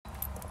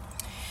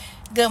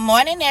Good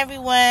morning,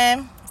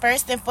 everyone.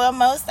 First and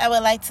foremost, I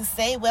would like to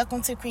say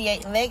welcome to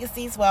Create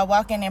Legacies While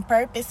Walking in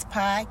Purpose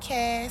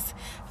podcast,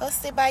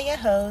 hosted by your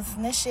host,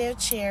 Nichelle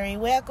Cherry.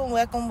 Welcome,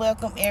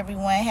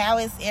 everyone. How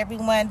is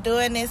everyone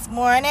doing this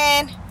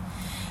morning?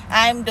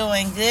 I'm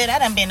doing good. I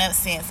done been up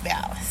since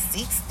about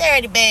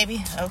 6:30,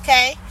 baby,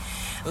 okay?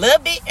 A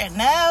little bit,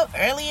 no,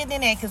 earlier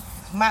than that, because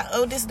my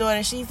oldest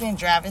daughter, she's in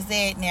driver's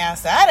ed now,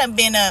 so I done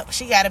been up.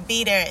 She got to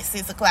be there at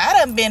 6 o'clock.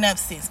 I done been up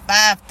since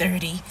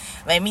 5:30.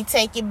 Let me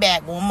take it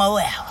back one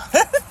more hour.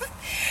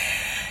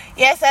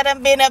 Yes, I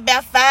done been up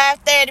about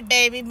 5:30,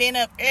 baby. Been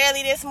up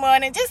early this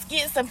morning. Just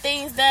getting some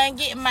things done,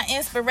 getting my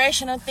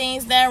inspirational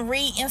things done,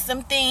 reading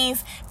some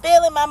things,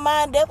 filling my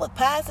mind up with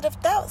positive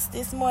thoughts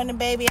this morning,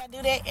 baby. I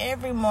do that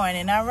every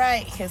morning, all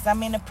right? Because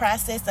I'm in the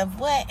process of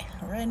what?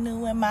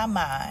 Renewing my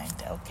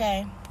mind,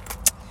 okay?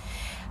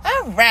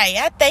 All right.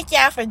 I thank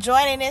y'all for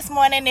joining this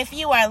morning. If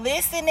you are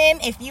listening,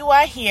 if you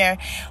are here,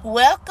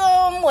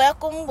 welcome.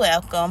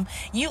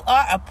 You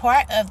are a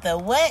part of the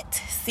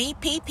what?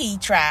 CPP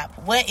tribe.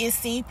 What is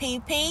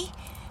CPP?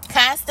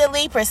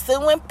 Constantly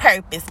pursuing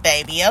purpose,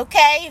 baby.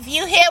 Okay? If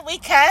you here, we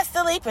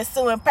constantly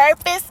pursuing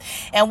purpose,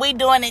 and we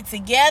doing it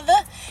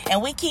together,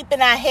 and we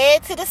keeping our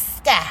head to the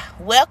sky.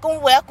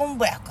 Welcome.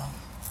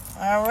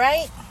 All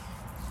right.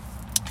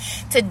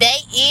 Today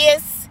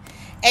is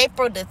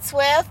April the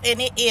 12th, and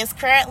it is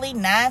currently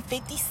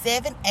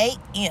 9:57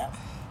 a.m.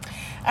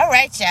 All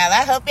right, y'all.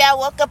 I hope y'all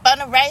woke up on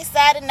the right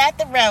side and not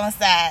the wrong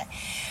side.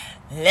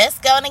 Let's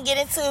go and get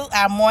into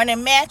our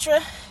morning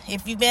mantra.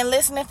 If you've been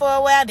listening for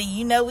a while, then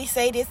you know we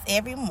say this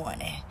every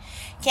morning.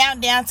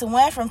 Count down to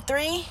 1 from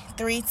 3.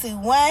 3, 2,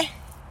 1.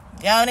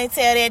 Go on and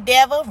tell that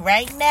devil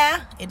right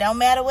now. It don't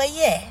matter where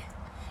you at.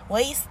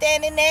 Where you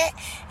standing at?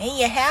 In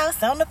your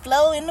house, on the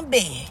floor, in the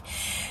bed.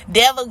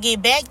 Devil,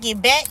 get back.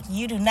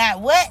 You do not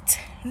what?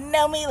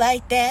 Know me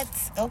like that,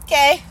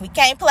 okay? We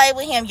can't play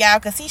with him, y'all,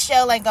 because he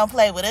sure ain't gonna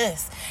play with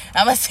us.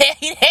 I'm gonna tell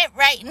you that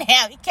right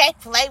now. We can't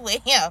play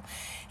with him.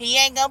 He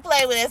ain't gonna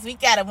play with us.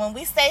 When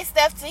we say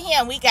stuff to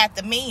him, we got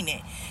to mean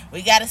it.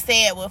 We gotta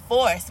say it with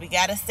force. We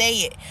gotta say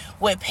it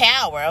with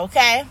power,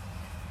 okay?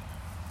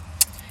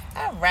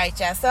 All right,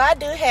 y'all. So I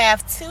do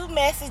have 2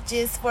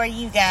 messages for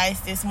you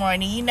guys this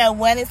morning. You know,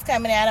 one is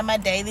coming out of my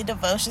daily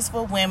devotions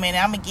for women.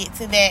 I'm going to get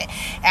to that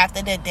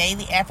after the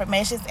daily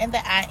affirmations and the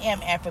I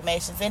am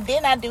affirmations. And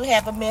then I do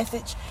have a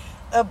message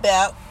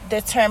about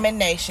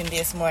determination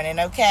this morning,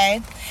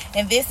 okay?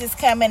 And this is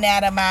coming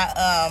out of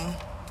my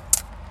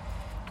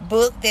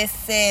book that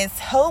says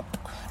Hope.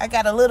 I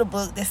got a little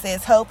book that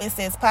says Hope. It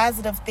says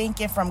Positive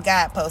Thinking from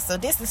Guideposts. So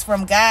this is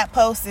from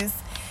Guideposts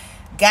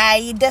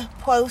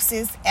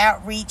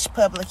Outreach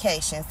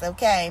Publications,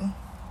 okay?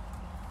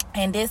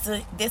 And this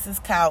is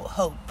called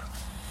Hope.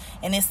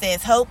 And it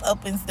says hope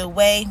opens the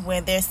way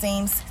when there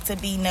seems to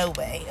be no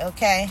way,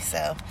 okay?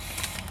 So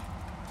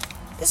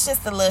it's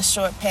just a little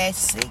short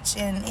passage,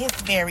 and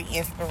it's very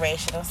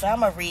inspirational. So I'm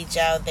gonna read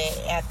y'all that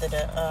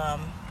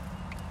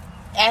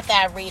after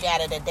I read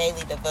out of the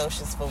daily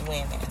devotions for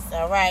women.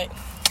 All right.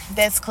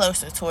 That's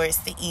closer towards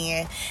the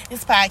end.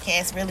 This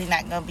podcast really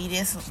not gonna be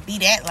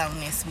that long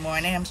this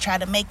morning. I'm trying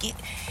to make it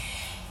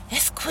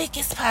as quick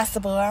as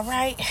possible. All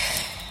right.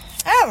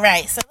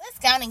 So let's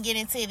go and get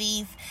into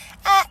these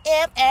I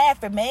am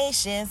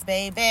affirmations,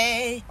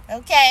 baby.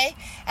 Okay.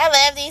 I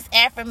love these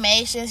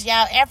affirmations,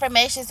 y'all.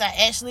 Affirmations are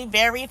actually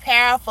very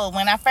powerful.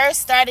 When I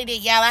first started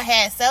it, y'all, I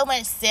had so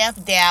much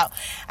self-doubt.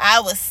 I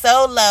was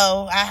so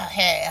low. I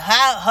had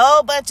a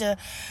whole bunch of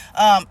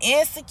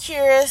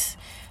insecure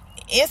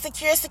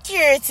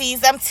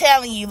securities. I'm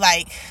telling you,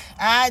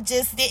 I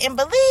just didn't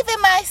believe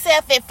in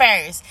myself at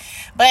first.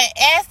 But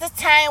as the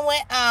time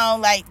went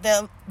on,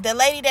 the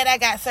lady that I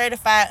got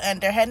certified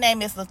under, her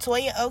name is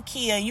Latoya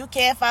Okia. You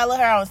can follow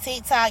her on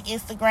TikTok,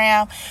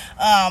 Instagram,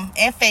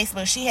 and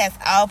Facebook. She has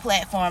all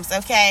platforms,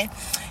 okay?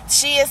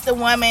 She is the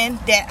woman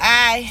that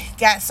I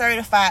got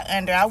certified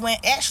under. I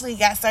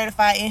got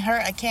certified in her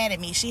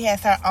academy. She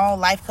has her own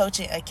life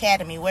coaching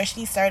academy where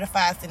she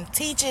certifies and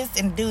teaches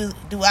and do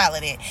all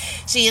of that.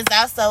 She is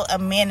also a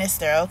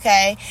minister,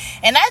 okay?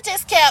 And I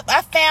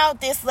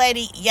found this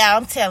lady, y'all,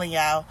 I'm telling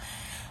y'all,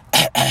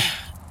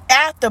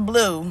 out the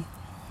blue,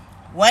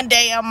 one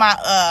day on my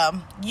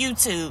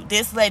YouTube,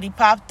 this lady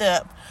popped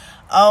up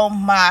on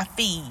my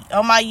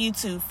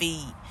YouTube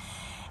feed.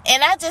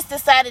 And I just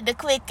decided to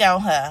click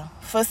on her.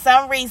 For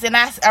some reason,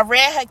 I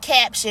read her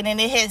caption,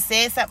 and it had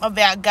said something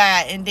about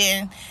God, and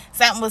then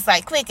something was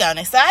like, click on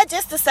it. So I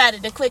just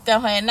decided to click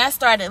on her, and I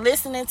started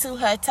listening to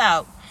her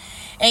talk.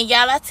 And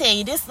y'all, I tell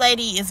you, this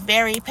lady is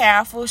very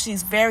powerful.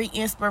 She's very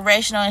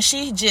inspirational, and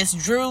she just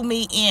drew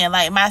me in.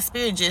 Like, my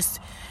spirit just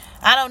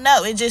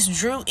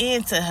drew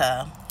into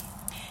her.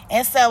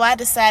 And so I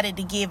decided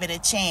to give it a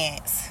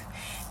chance.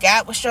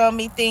 God was showing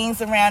me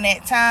things around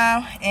that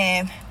time,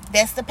 and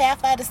That's the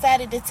path I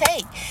decided to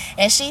take.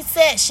 And she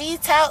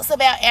talks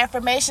about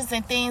affirmations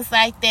and things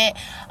like that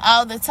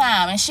all the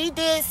time. And she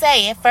did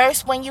say at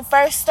first, when you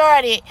first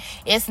started,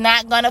 it's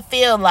not going to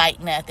feel like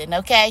nothing,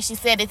 okay? She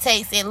said it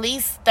takes at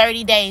least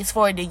 30 days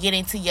for it to get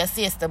into your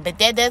system. But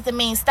that doesn't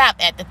mean stop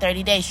at the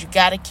 30 days. You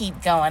got to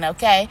keep going,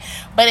 okay?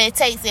 But it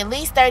takes at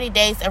least 30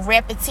 days of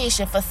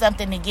repetition for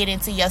something to get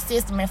into your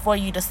system and for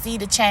you to see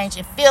the change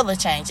and feel the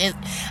change. I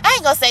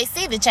ain't going to say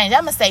see the change.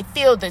 I'm going to say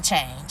feel the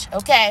change,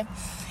 okay?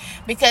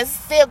 Because it's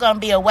still going to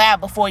be a while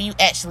before you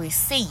actually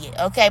see it,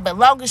 okay? But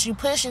long as you're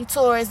pushing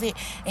towards it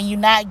and you're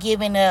not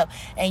giving up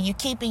and you're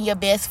keeping your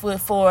best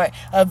foot forward,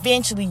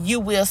 eventually you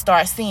will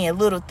start seeing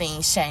little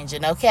things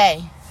changing,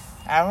 okay?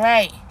 All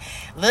right.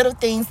 Little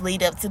things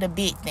lead up to the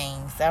big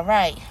things, all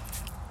right?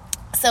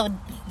 So,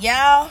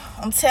 y'all,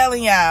 I'm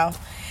telling y'all,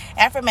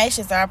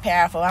 affirmations are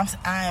powerful.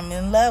 I am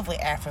in love with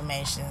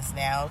affirmations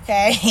now,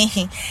 okay?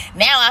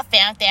 Now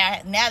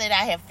that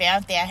I have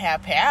found out how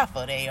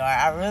powerful they are,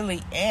 I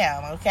really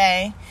am,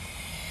 okay?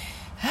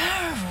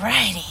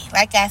 Alrighty.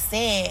 Like I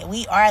said,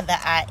 we are the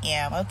I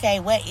am, okay?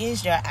 What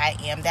is your I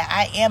am? The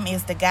I am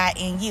is the God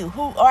in you.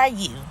 Who are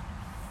you?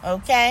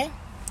 Okay?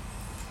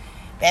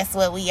 That's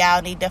what we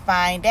all need to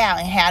find out.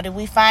 And how do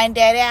we find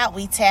that out?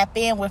 We tap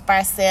in with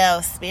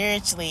ourselves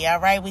spiritually, all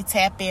right? We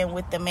tap in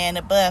with the man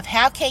above.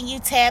 How can you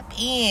tap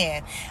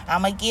in?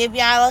 I'm going to give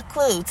y'all a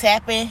clue.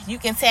 You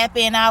can tap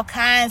in all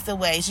kinds of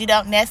ways. You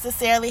don't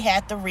necessarily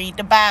have to read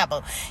the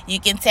Bible.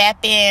 You can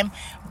tap in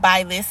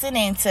by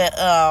listening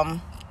to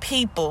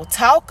people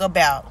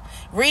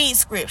read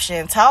scripture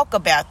and talk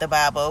about the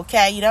Bible,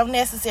 okay? You don't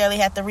necessarily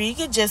have to read. You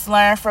can just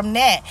learn from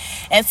that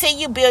until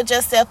you build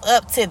yourself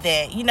up to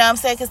that. You know what I'm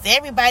saying? Because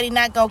everybody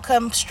not going to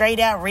come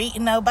straight out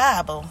reading no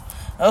Bible,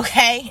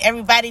 okay?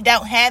 Everybody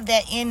don't have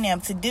that in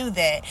them to do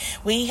that.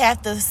 We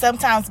have to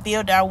sometimes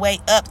build our way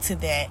up to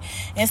that.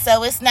 And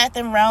so it's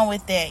nothing wrong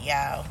with that,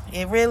 y'all.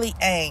 It really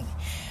ain't.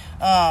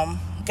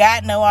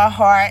 God know our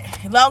heart.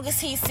 As long as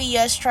he see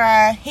us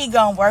trying, he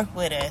gonna work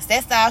with us.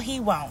 That's all he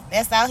want.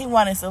 That's all he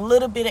want is a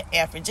little bit of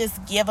effort.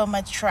 Just give him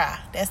a try.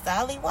 That's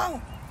all he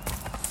want.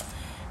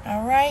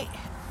 All right.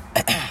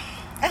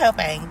 I hope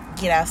I didn't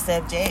get off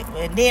subject.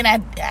 And then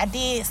I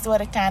did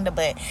sort of kind of,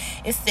 but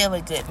it's still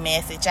a good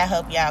message. I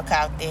hope y'all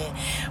caught that.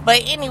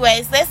 But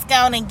anyways, let's go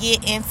on and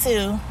get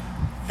into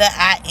the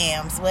I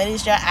ams. What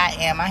is your I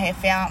am? I have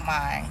found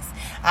mine.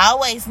 I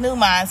always knew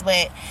mine,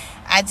 but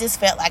I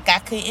just felt like I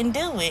couldn't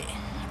do it.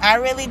 I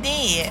really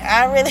did.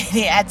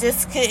 I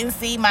just couldn't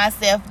see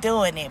myself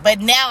doing it. But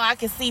now I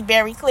can see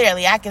very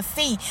clearly. I can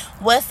see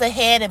what's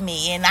ahead of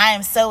me. And I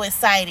am so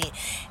excited.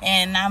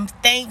 And I'm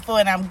thankful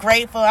and I'm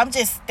grateful. I'm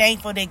just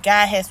thankful that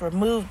God has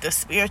removed the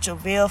spiritual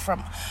veil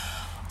from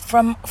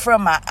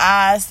my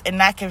eyes.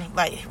 And I can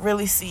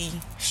really see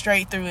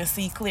straight through and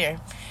see clear.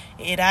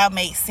 It all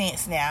makes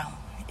sense now.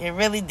 It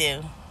really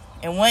do.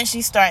 And once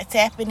you start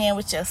tapping in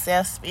with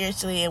yourself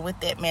spiritually and with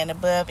that man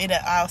above, it'll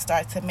all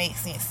start to make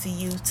sense to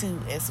you too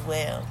as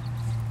well.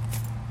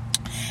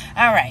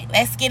 All right,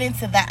 let's get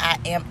into the I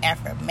am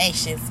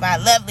affirmations. My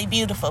lovely,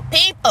 beautiful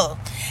people.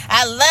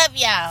 I love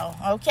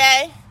y'all,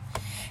 okay?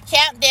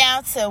 Count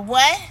down to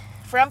 1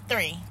 from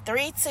 3.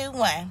 3, 2,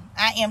 1.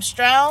 I am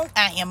strong.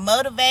 I am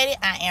motivated.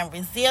 I am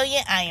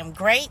resilient. I am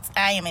great.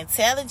 I am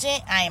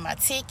intelligent. I am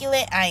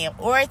articulate. I am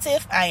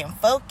orative. I am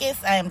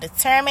focused. I am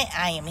determined.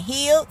 I am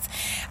healed.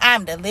 I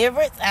am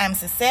delivered. I am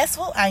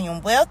successful. I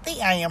am wealthy.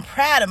 I am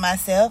proud of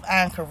myself. I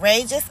am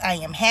courageous. I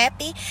am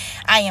happy.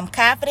 I am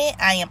confident.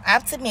 I am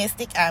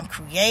optimistic. I am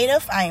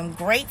creative. I am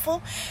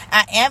grateful.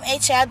 I am a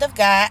child of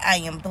God. I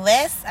am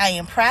blessed. I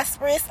am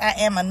prosperous. I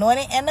am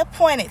anointed and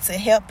appointed to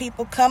help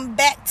people come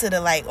back to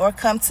the light or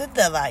come to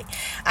the light.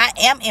 I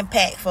am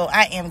impactful.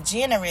 I am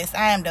generous.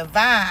 I am divine.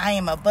 I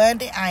am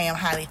abundant. I am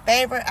highly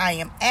favored. I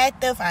am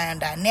active. I am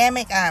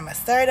dynamic. I am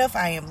assertive.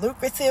 I am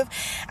lucrative.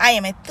 I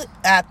am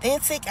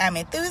authentic. I am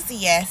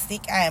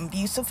enthusiastic. I am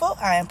beautiful.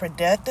 I am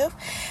productive.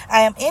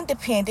 I am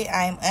independent.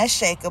 I am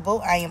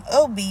unshakable. I am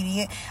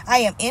obedient. I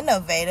am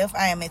innovative.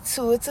 I am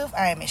intuitive.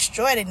 I am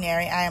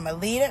extraordinary. I am a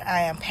leader.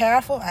 I am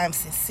powerful. I am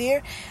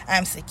sincere. I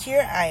am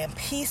secure. I am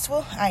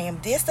peaceful. I am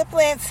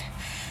disciplined.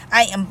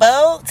 I am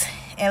bold.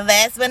 And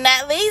last but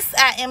not least,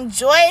 I am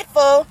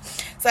joyful.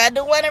 So I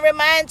do want to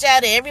remind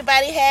y'all that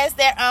everybody has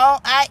their own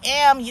I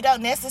am. You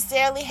don't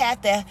necessarily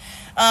have to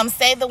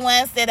say the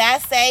ones that I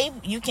say.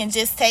 You can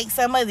just take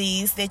some of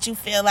these that you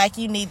feel like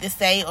you need to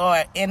say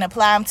and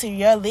apply them to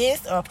your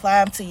list or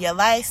apply them to your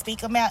life. Speak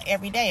them out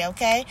every day,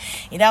 okay?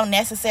 You don't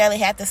necessarily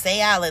have to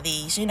say all of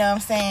these. You know what I'm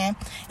saying?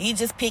 You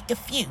just pick a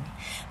few.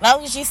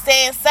 Long as you're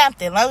saying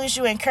something, long as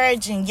you're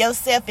encouraging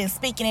yourself and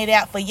speaking it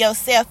out for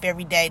yourself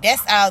every day,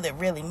 that's all that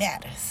really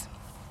matters.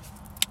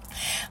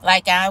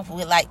 Like I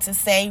would like to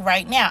say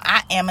right now,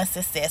 I am a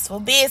successful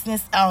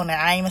business owner.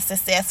 I am a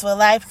successful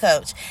life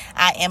coach.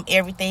 I am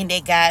everything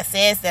that God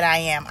says that I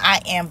am.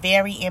 I am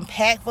very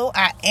impactful.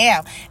 I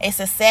am a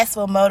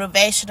successful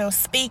motivational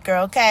speaker,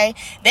 okay?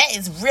 That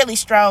is really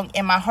strong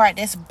in my heart.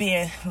 That's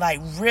been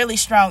like really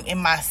strong in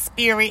my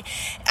spirit.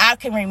 I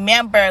can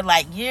remember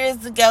like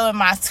years ago in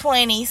my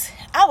 20s,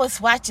 I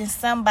was watching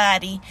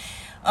somebody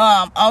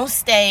on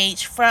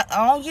stage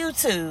on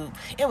YouTube.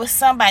 It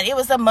was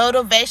a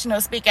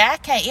motivational speaker.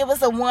 It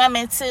was a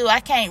woman too. I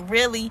can't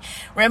really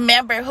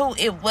remember who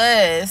it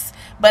was,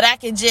 but I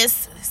can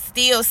just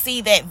still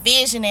see that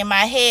vision in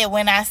my head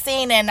when I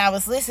seen it and I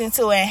was listening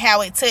to it and how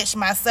it touched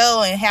my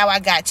soul and how I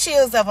got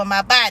chills over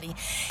my body.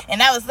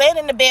 And I was laying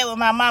in the bed with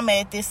my mama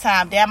at this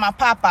time down at my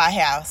papa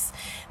house.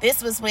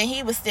 This was when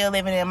he was still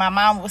living and my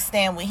mom was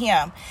staying with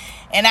him.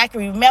 And I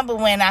can remember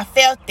when I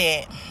felt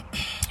that.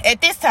 At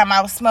this time,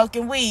 I was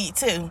smoking weed,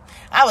 too.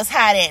 I was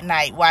high that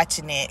night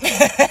watching it.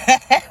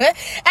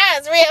 I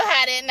was real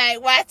high that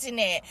night watching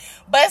it.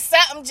 But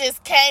something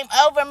just came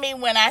over me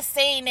when I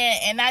seen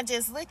it. And I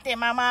just looked at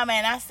my mama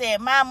and I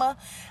said, Mama,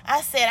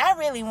 I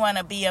really want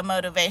to be a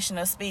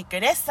motivational speaker.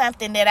 That's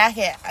something that I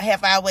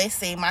have always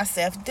seen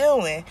myself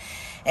doing.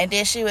 And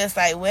then she was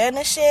like, well,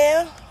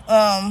 Nichelle,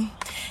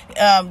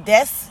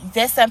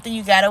 that's something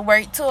you got to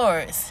work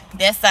towards.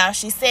 That's all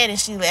she said, and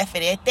she left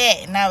it at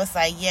that. And I was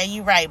like, yeah,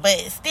 you're right. But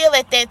still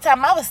at that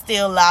time, I was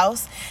still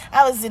lost.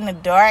 I was in the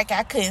dark.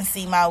 I couldn't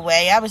see my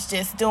way. I was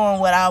just doing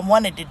what I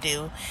wanted to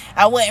do.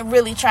 I wasn't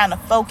really trying to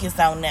focus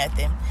on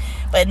nothing.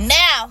 But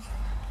now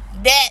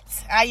that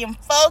I am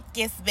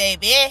focused,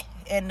 baby,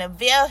 and the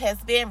veil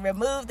has been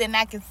removed and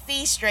I can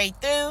see straight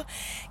through,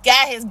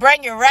 God has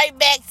brought it right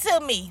back to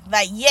me.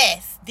 Like,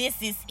 yes,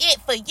 this is it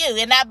for you.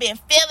 And I've been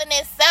feeling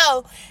it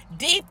so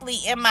deeply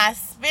in my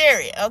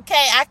spirit,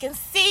 okay? I can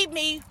see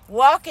me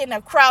walking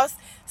across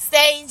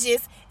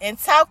stages and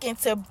talking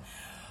to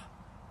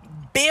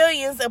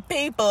billions of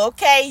people,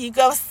 okay? You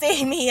go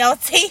see me on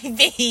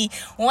TV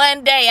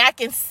one day. I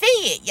can see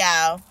it,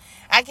 y'all.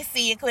 I can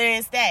see it clear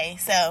as day.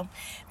 So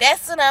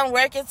that's what I'm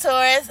working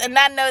towards. And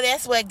I know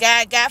that's what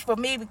God got for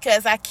me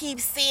because I keep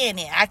seeing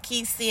it. I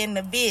keep seeing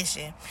the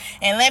vision.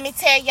 And let me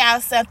tell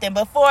y'all something.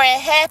 Before it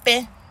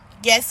happened,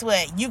 guess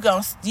what? You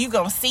gonna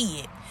see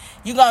it.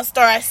 You gonna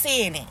start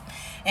seeing it.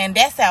 And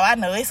that's how I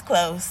know it's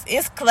close.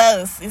 It's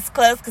close. It's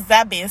close because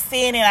I've been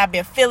seeing it. I've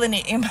been feeling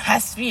it in my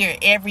spirit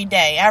every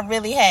day. I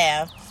really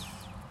have.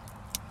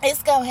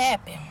 It's gonna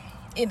happen.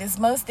 It is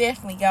most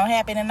definitely going to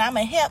happen. And I'm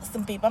going to help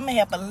some people. I'm going to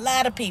help a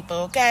lot of people,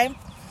 okay?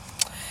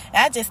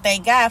 I just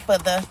thank God for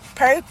the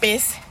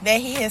purpose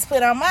that he has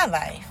put on my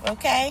life,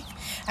 okay?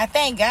 I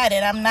thank God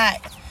that I'm not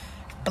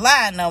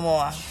blind no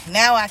more.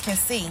 Now I can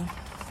see.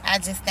 I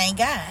just thank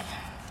God.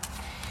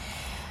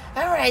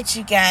 All right,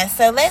 you guys.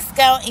 So let's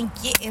go and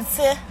get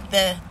into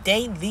the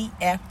daily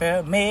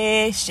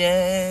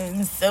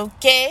affirmations,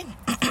 okay?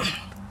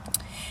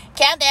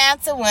 Count down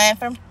to 1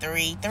 from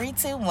 3. 3,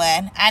 2,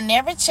 1. I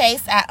never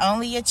chase, I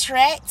only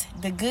attract.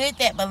 The good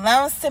that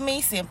belongs to me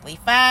simply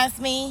finds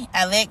me.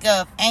 I let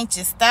go of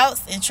anxious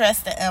thoughts and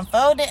trust the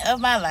unfolding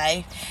of my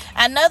life.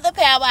 I know the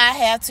power I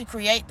have to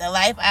create the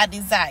life I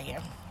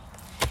desire.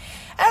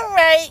 All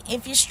right,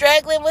 if you're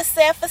struggling with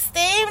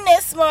self-esteem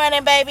this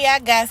morning, baby, I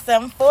got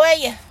something for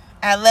you.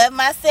 I love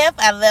myself.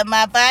 I love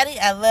my body.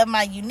 I love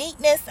my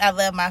uniqueness. I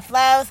love my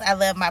flaws. I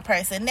love my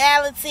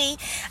personality.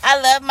 I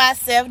love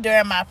myself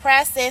during my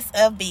process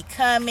of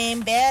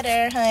becoming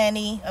better,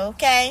 honey.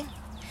 Okay?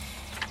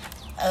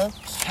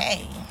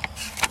 Okay.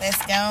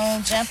 Let's go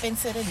and jump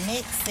into the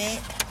next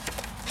set.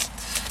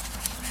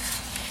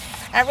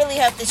 I really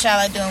hope that y'all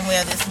are doing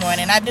well this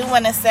morning. I do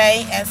want to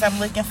say, as I'm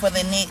looking for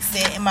the next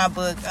set in my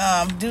book,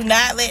 do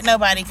not let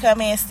nobody come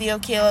in, steal,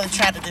 kill, or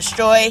try to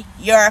destroy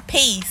your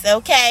peace,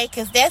 okay?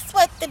 Because that's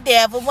what the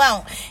devil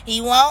wants.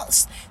 He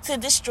wants to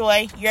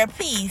destroy your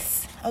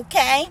peace,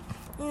 okay?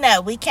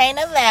 No, we can't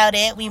allow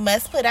that. We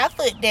must put our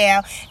foot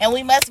down, and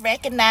we must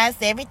recognize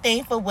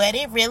everything for what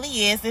it really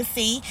is and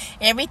see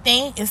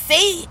everything,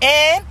 see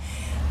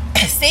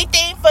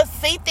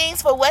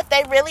things for what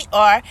they really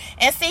are,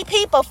 and see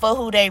people for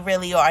who they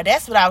really are.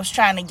 That's what I was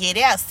trying to get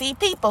out. See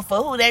people for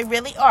who they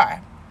really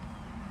are.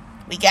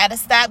 We got to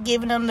stop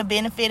giving them the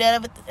benefit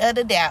of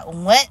the doubt.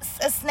 Once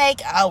a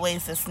snake,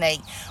 always a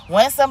snake.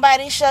 Once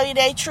somebody show you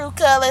their true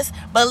colors,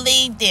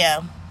 believe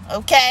them.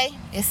 Okay?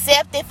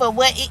 Accept it for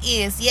what it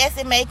is. Yes,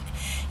 it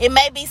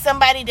may be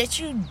somebody that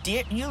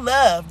you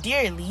love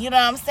dearly. You know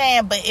what I'm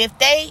saying? But if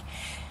they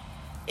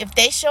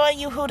showing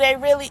you who they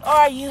really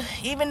are,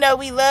 even though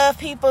we love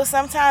people,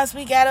 sometimes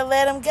we gotta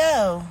let them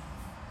go.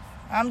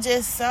 I'm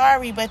just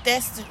sorry, but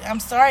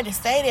I'm sorry to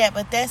say that,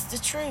 but that's the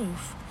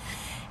truth.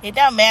 It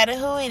don't matter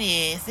who it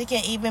is. It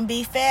can even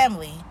be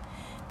family.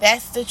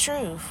 That's the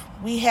truth.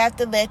 We have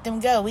to let them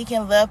go. We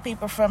can love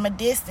people from a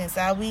distance.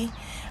 All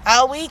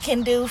we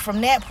can do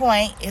from that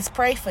point is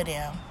pray for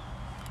them.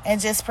 And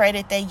just pray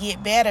that they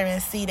get better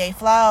and see their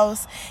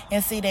flaws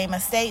and see their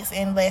mistakes.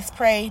 And let's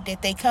pray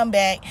that they come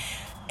back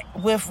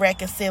with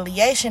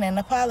reconciliation and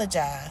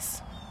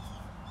apologize.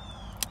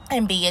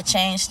 and be a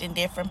changed and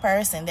different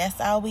person. That's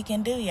all we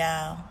can do,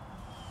 y'all.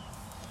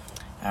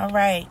 All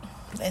right,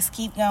 let's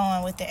keep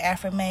going with the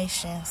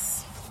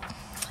affirmations.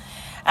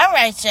 All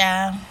right,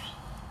 y'all.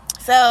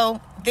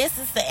 So this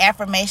is the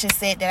affirmation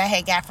set that I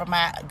had got from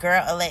my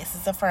girl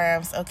Alexis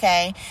Affirms,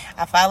 okay?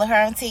 I follow her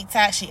on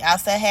TikTok. She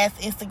also has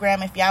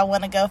Instagram if y'all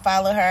want to go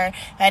follow her.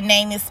 Her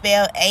name is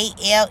spelled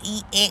Alexix,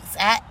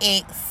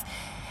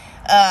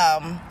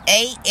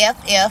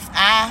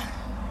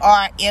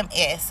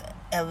 AFFIRMS.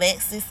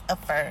 Alexis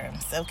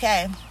Affirms,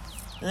 okay?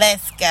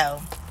 Let's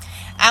go.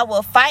 I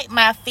will fight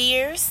my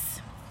fears.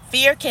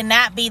 Fear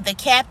cannot be the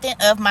captain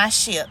of my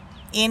ship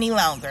any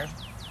longer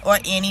or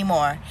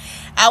anymore.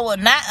 I will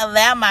not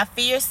allow my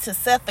fears to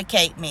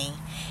suffocate me.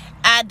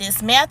 I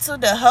dismantle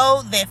the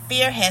hold that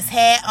fear has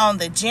had on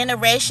the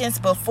generations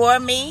before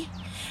me.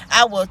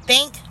 I will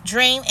think,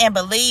 dream, and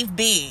believe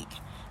big,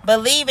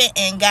 believing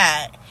in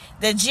God.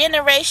 The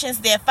generations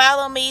that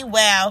follow me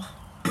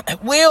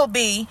will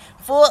be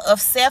full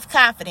of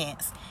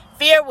self-confidence.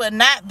 Fear will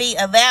not be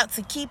allowed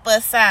to keep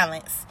us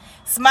silent,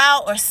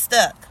 small, or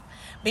stuck.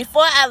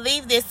 Before I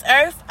leave this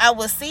earth, I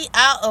will see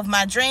all of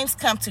my dreams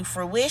come to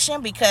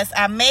fruition because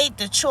I made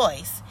the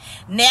choice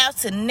now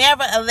to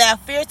never allow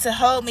fear to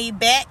hold me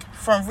back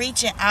from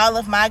reaching all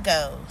of my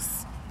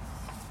goals.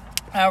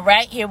 All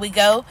right, here we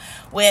go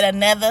with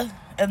another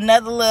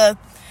little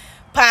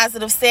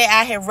positive set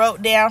I had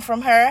wrote down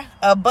from her.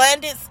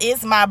 Abundance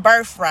is my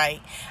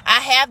birthright. I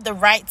have the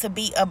right to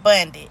be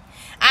abundant.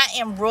 I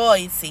am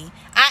royalty.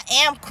 I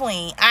am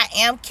queen. I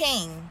am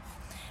king.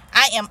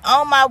 I am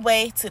on my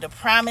way to the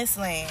promised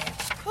land.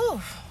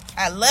 Whew.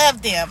 I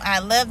love them. I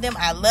love them.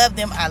 I love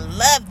them. I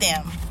love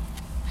them.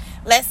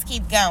 Let's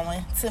keep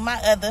going to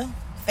my other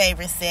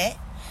favorite set.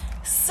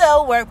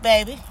 Soul work,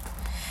 baby.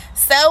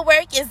 Soul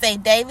work is a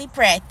daily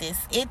practice.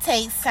 It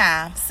takes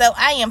time. So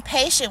I am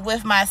patient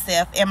with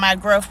myself and my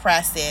growth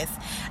process.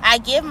 I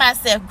give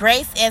myself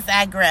grace as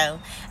I grow.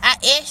 I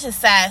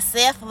exercise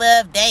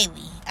self-love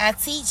daily. I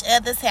teach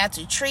others how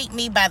to treat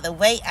me by the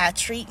way I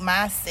treat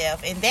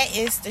myself. And that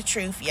is the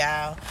truth,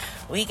 y'all.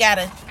 We got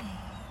to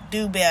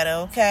do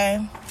better,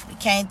 okay? We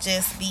can't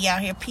just be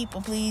out here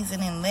people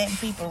pleasing and letting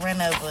people run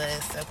over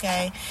us,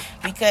 okay?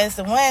 Because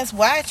the ones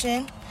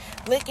watching,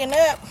 looking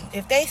up,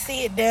 if they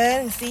see it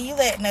done and see you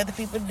letting other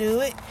people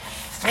do it,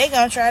 they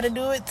going to try to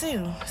do it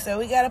too. So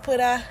we got to put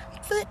our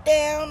foot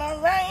down, all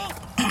right?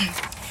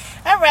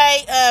 All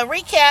right,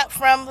 recap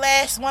from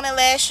one of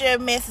last year's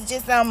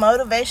messages on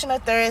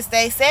Motivational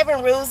Thursday,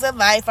 7 rules of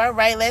life. All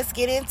right, let's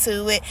get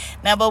into it.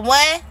 Number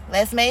 1,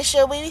 let's make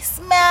sure we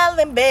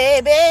smiling,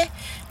 baby.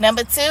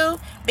 Number 2,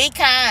 be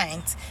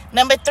kind.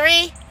 Number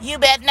 3, you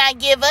better not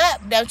give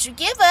up. Don't you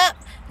give up.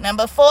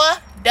 Number 4,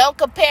 don't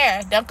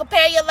compare. Don't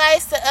compare your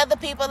lives to other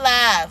people's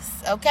lives,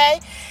 okay?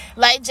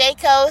 Like J.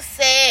 Cole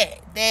said,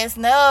 there's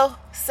no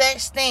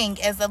such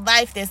thing as a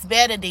life that's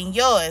better than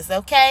yours,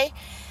 okay?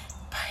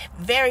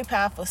 Very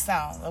powerful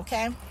song,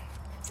 okay?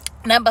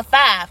 Number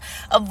 5,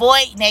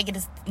 avoid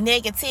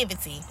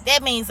negativity.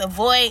 That means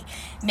avoid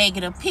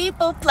negative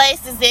people,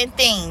 places, and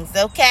things,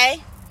 okay?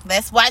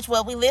 Let's watch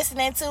what we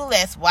listening to.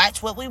 Let's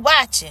watch what we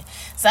watching.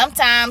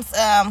 Sometimes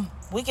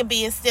we can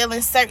be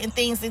instilling certain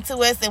things into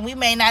us and we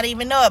may not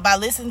even know it by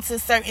listening to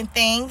certain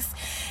things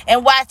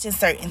and watching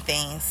certain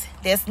things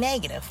that's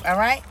negative, all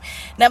right?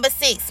 Number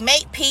 6,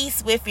 make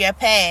peace with your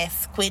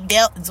past. Quit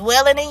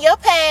dwelling in your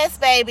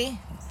past, baby.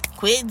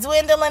 Quit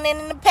dwindling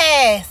in the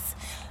past.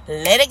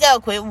 Let it go.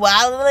 Quit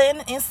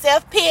wallowing in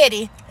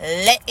self-pity.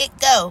 Let it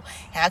go.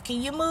 How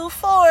can you move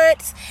forward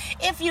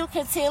if you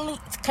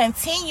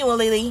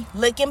continually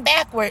looking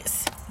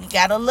backwards? You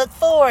got to look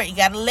forward. You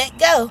got to let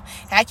go.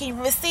 How can you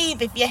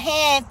receive if your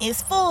hand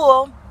is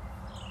full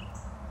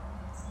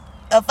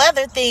of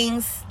other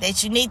things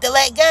that you need to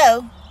let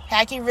go?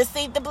 How can you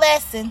receive the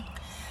blessing?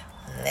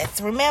 Let's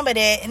remember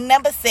that. And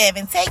number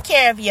 7, take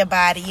care of your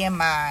body and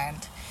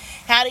mind.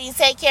 How do you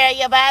take care of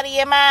your body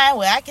and mind?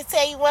 Well, I can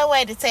tell you one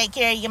way to take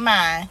care of your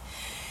mind.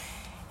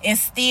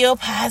 Instill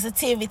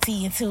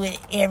positivity into it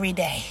every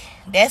day.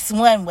 That's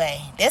one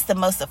way. That's the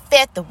most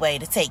effective way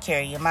to take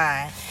care of your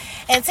mind.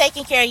 And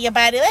taking care of your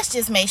body, let's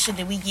just make sure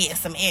that we get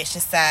some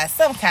exercise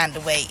some kind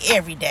of way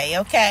every day,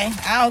 okay?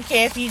 I don't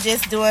care if you're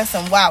just doing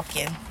some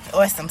walking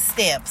or some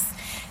steps.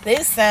 Do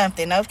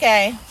something,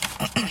 okay?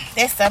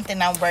 That's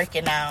something I'm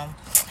working on.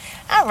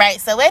 All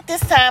right, so at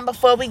this time,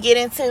 before we get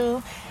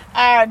into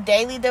our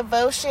daily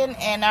devotion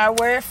and our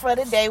word for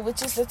the day,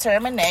 which is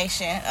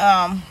determination,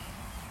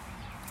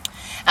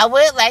 I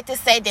would like to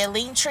say that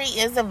Linktree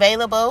is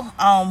available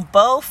on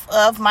both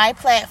of my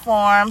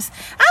platforms.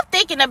 I'm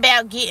thinking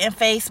about getting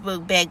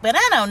Facebook back, but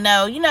I don't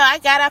know. You know, I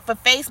got off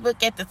of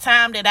Facebook at the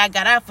time that I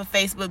got off of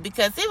Facebook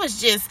because it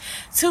was just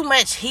too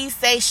much he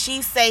say,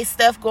 she say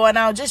stuff going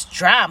on, just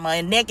drama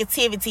and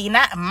negativity.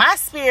 My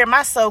spirit,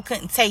 my soul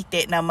couldn't take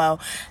that no more.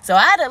 So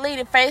I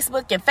deleted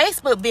Facebook, and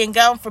Facebook been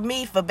gone for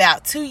me for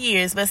about 2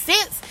 years. But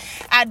since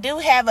I do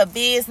have a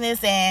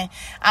business and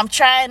I'm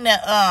trying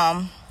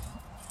to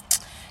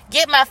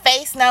get my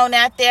face known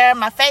out there.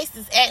 My face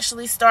is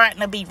actually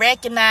starting to be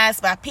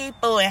recognized by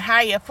people in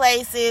higher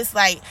places.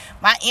 Like,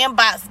 my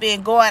inbox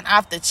been going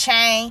off the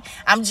chain.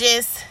 I'm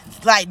just,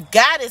 like,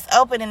 God is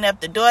opening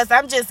up the doors.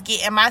 I'm just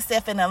getting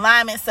myself in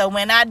alignment. So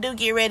when I do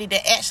get ready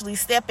to actually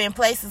step in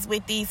places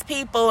with these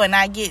people and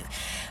I get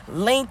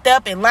linked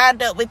up and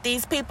lined up with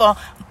these people,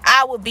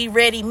 I will be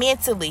ready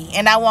mentally.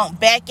 And I won't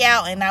back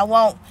out, and I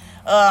won't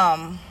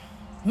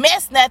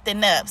mess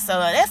nothing up. So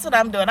that's what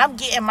I'm doing. I'm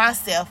getting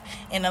myself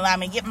in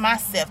alignment, getting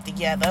myself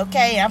together,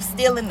 okay? I'm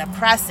still in the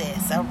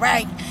process, all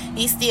right?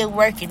 He's still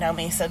working on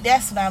me. So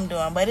that's what I'm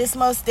doing. But it's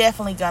most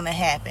definitely going to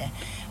happen.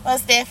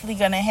 Most definitely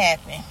going to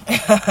happen.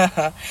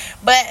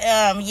 But,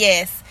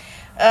 yes.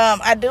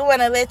 I do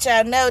want to let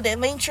y'all know that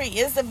Linktree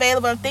is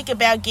available. I'm thinking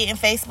about getting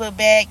Facebook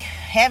back.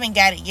 Haven't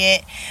got it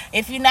yet.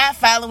 If you're not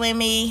following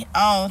me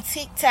on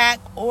TikTok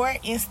or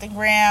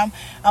Instagram,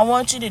 I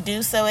want you to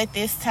do so at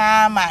this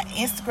time. My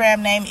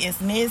Instagram name is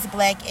Ms.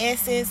 Black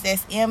Essence.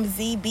 That's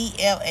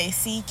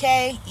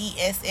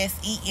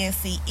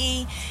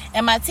MZBLACKESSENCE.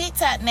 And my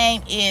TikTok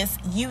name is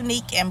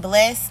Unique and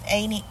Blessed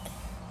 89.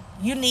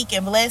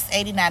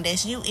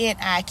 That's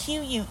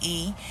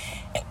UNIQUE.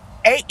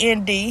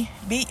 ANDBLESSED.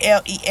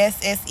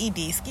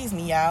 Excuse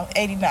me, y'all.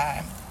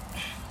 89.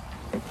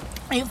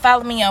 You can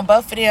follow me on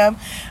both of them.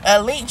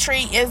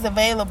 Linktree is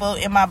available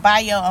in my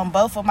bio on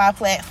both of my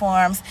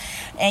platforms,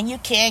 and you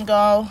can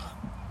go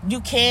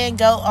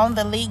on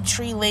the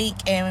Linktree link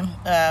and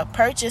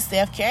purchase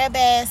self-care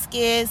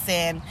baskets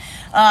and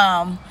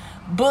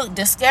book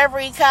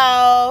discovery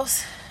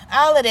calls.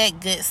 All of that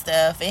good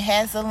stuff. It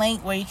has a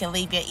link where you can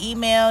leave your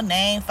email,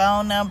 name,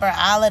 phone number,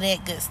 all of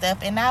that good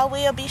stuff. And I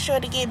will be sure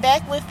to get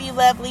back with you,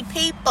 lovely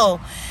people,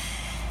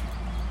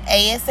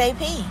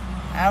 ASAP.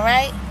 All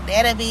right?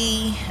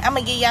 I'm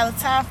going to give y'all a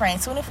time frame,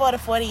 24 to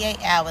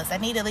 48 hours. I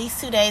need at least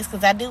 2 days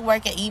because I do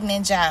work an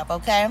evening job,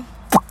 okay?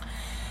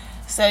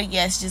 So,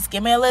 yes, just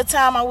give me a little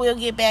time. I will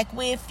get back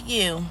with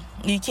you.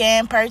 You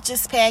can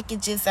purchase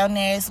packages on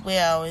there as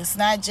well. It's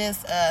not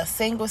just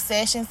single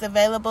sessions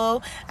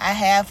available. I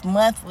have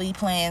monthly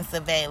plans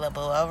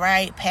available, all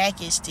right?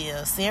 Package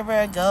deals,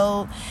 silver,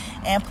 gold,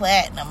 and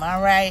platinum,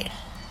 all right?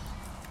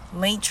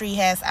 Linktree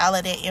has all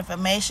of that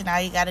information.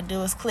 All you got to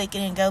do is click it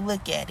and go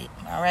look at it,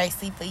 all right?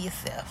 See for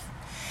yourself.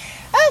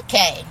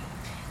 Okay.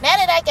 Now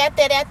that I got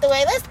that out the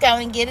way, let's go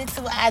and get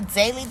into our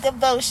daily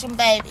devotion,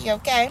 baby,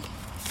 okay?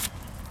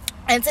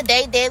 And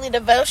today's daily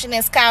devotion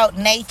is called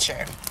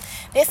Nature.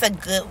 This a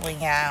good one,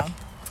 y'all.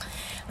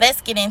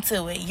 Let's get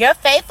into it. Your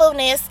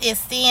faithfulness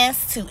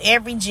extends to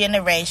every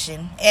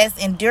generation, as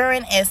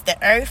enduring as the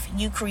earth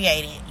you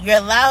created.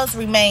 Your laws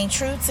remain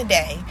true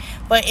today,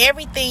 for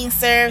everything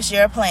serves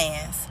your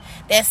plans.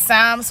 That's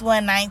Psalms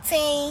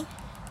 119,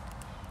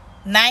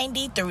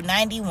 90 through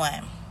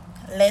 91.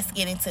 Let's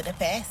get into the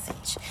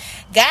passage.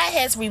 God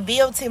has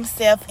revealed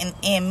himself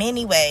in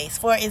many ways.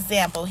 For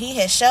example, he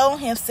has shown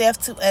himself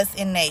to us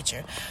in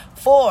nature.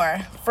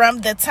 For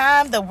from the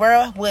time the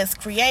world was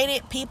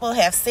created, people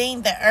have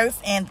seen the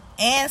earth and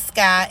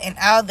sky and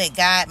all that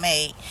God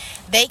made.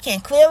 They can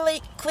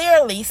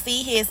clearly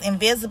see his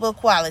invisible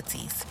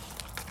qualities,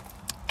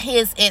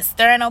 his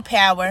external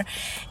power,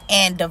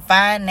 and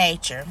divine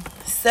nature.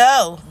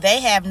 So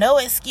they have no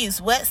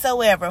excuse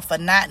whatsoever for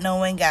not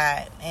knowing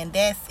God. And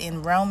that's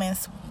in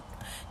Romans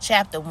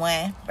chapter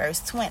 1, verse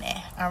 20.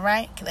 All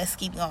right, let's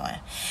keep going.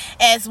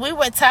 As we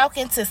were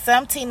talking to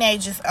some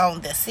teenagers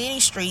on the city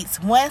streets,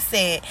 one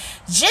said,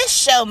 "Just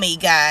show me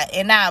God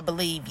and I'll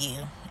believe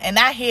you." And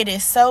I hear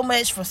this so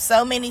much from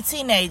so many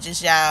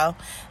teenagers, y'all.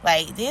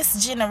 Like,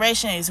 this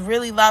generation is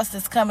really lost.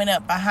 It's coming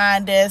up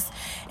behind us.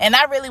 And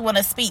I really want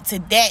to speak to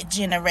that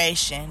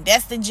generation.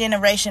 That's the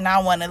generation I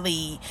want to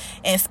lead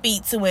and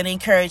speak to and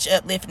encourage,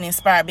 uplift, and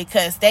inspire,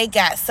 because they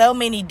got so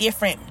many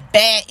different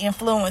bad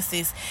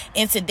influences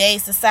in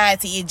today's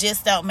society. It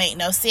just don't make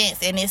no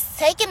sense. And it's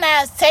taking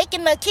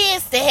the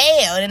kids to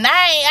hell. And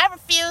I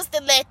refuse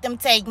to let them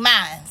take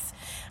mine.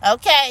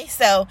 Okay,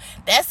 so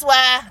that's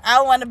why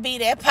I want to be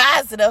that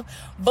positive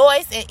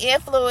voice and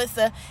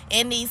influencer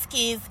in these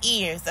kids'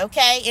 ears,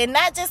 okay? And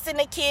not just in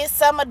the kids,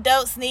 some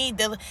adults need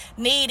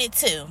it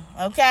too,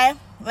 okay?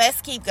 Let's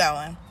keep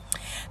going.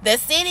 The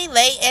city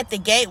lay at the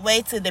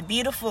gateway to the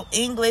beautiful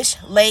English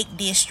Lake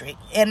District,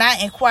 and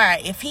I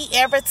inquired if he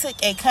ever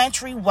took a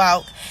country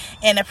walk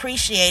and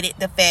appreciated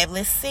the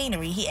fabulous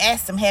scenery. He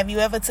asked him, "Have you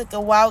ever took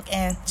a walk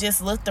and just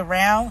looked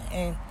around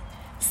and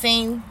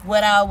seen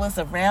what all was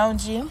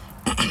around you?"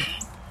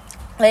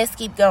 Let's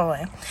keep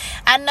going.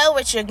 "I know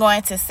what you're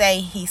going to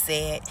say," he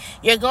said.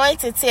 "You're going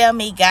to tell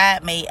me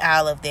God made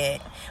all of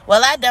that.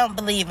 Well, I don't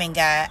believe in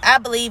God. I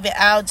believe it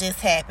all just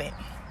happened."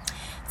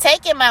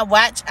 Taking my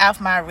watch off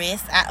my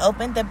wrist, I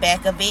opened the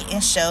back of it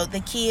and showed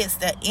the kids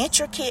the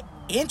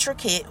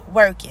intricate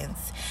workings.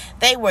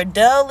 They were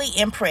dully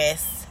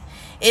impressed.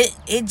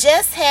 It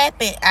just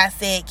happened," I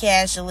said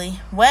casually.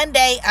 "One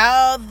day,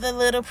 all the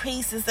little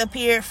pieces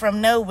appeared from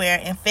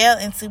nowhere and fell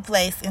into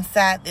place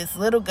inside this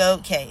little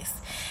gold case.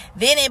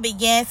 Then it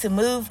began to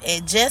move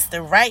at just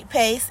the right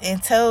pace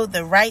and told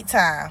the right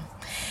time.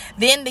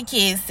 Then the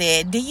kid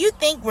said, "Do you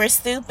think we're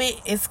stupid?"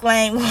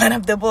 exclaimed one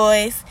of the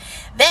boys.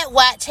 "That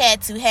watch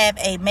had to have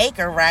a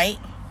maker, right?"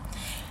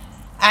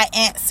 I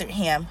answered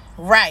him,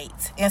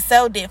 "Right, and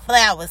so did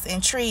flowers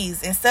and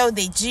trees, and so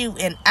did you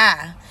and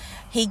I."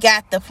 He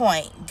got the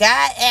point.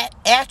 God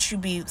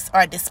attributes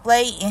are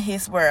displayed in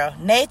his world.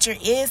 Nature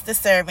is the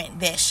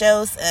servant that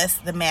shows us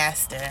the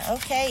master.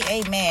 Okay,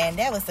 amen.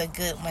 That was a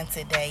good one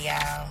today,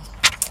 y'all.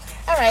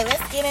 All right,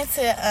 let's get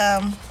into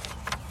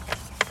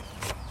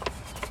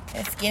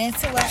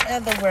our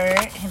other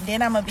word, and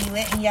then I'm going to be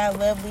letting y'all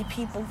lovely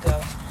people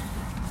go.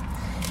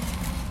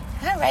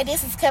 All right,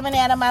 this is coming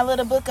out of my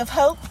little book of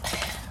hope.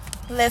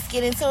 Let's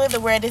get into it. The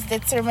word is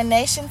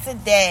determination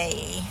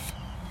today.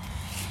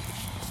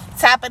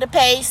 Top of the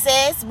page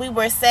says, we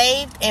were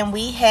saved and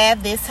we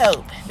have this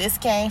hope. This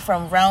came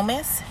from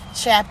Romans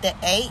chapter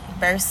 8,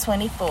 verse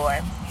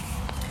 24.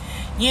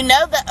 You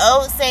know the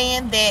old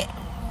saying that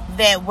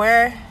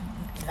we're...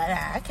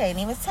 I can't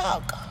even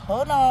talk.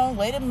 Hold on.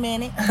 Wait a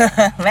minute.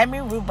 Let me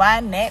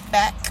rewind that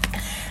back.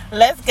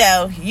 Let's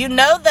go. You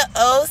know the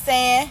old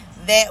saying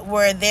that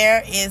where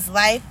there is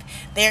life,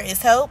 there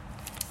is hope.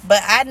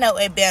 But I know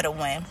a better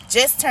one.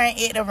 Just turn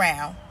it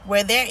around.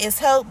 Where there is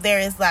hope, there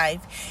is life.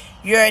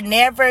 You're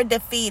never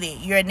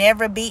defeated. You're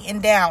never beaten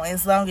down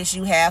as long as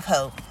you have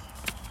hope.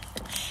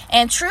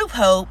 And true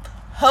hope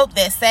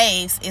that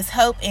saves, is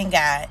hope in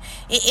God.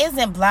 It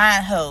isn't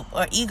blind hope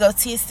or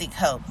egotistic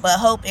hope, but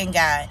hope in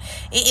God.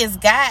 It is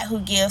God who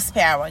gives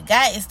power.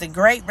 God is the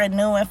great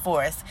renewing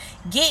force.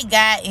 Get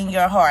God in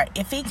your heart.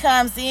 If he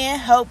comes in,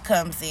 hope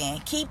comes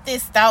in. Keep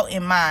this thought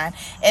in mind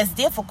as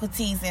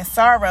difficulties and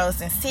sorrows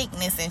and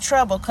sickness and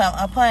trouble come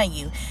upon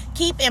you.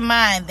 Keep in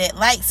mind that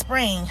like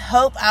spring,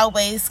 hope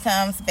always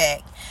comes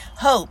back.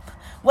 Hope.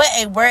 What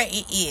a word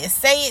it is.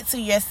 Say it to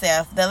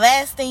yourself the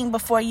last thing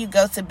before you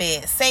go to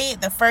bed. Say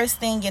it the first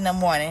thing in the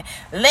morning.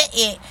 Let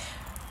it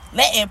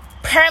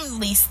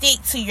permanently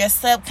stick to your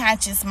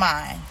subconscious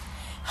mind.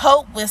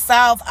 Hope will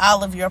solve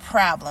all of your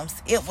problems.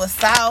 It will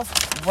solve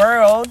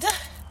world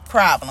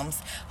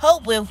problems.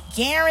 Hope will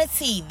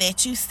guarantee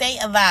that you stay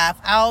alive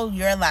all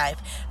your life.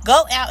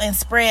 Go out and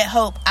spread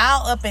hope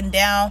all up and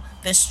down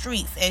the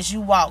streets as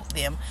you walk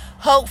them.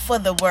 Hope for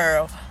the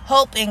world.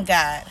 Hope in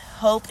God.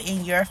 Hope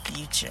in your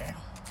future.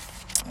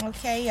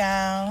 Okay,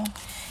 y'all.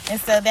 And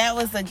so that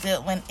was a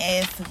good one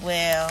as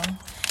well.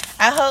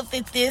 I hope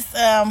that this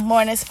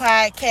morning's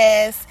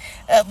podcast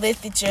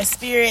uplifted your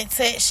spirit,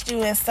 touched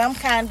you in some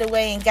kind of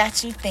way, and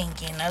got you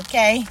thinking,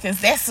 okay?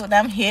 Because that's what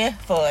I'm here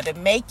for, to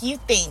make you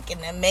think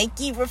and to make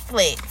you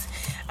reflect.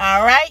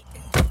 All right?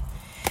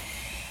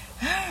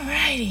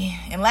 Alrighty.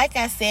 And like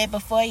I said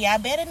before, y'all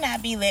better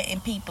not be letting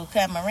people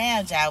come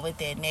around y'all with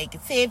that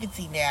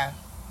negativity now,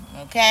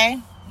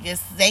 okay?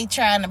 Just they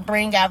trying to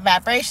bring our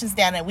vibrations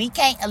down, and we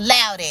can't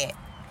allow that.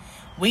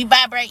 We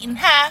vibrating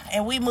high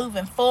and we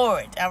moving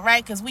forward, all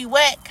right? Because we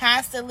what?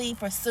 Constantly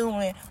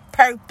pursuing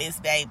purpose,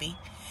 baby.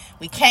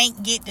 We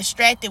can't get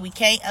distracted. We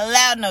can't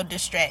allow no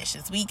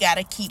distractions. We got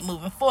to keep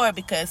moving forward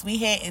because we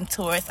heading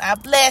towards our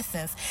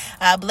blessings.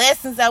 Our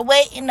blessings are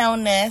waiting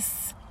on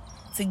us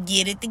to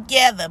get it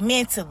together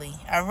mentally,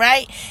 all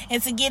right?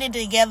 And to get it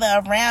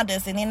together around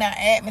us and in our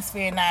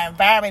atmosphere, in our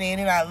environment,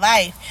 and in our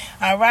life,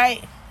 all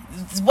right?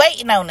 It's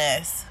waiting on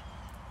us.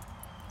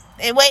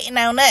 They're waiting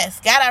on us.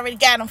 God already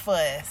got them for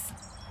us.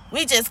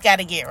 We just got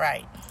to get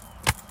right.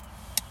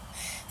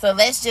 So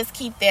let's just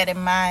keep that in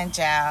mind,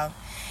 y'all.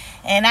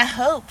 And I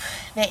hope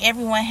that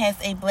everyone has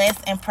a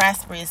blessed and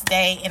prosperous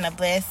day and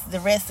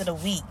the rest of the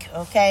week,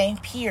 okay?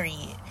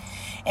 Period.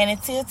 And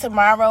until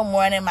tomorrow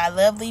morning, my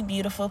lovely,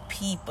 beautiful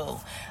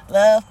people,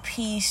 love,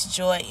 peace,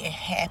 joy, and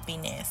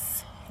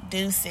happiness.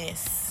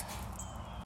 Deuces.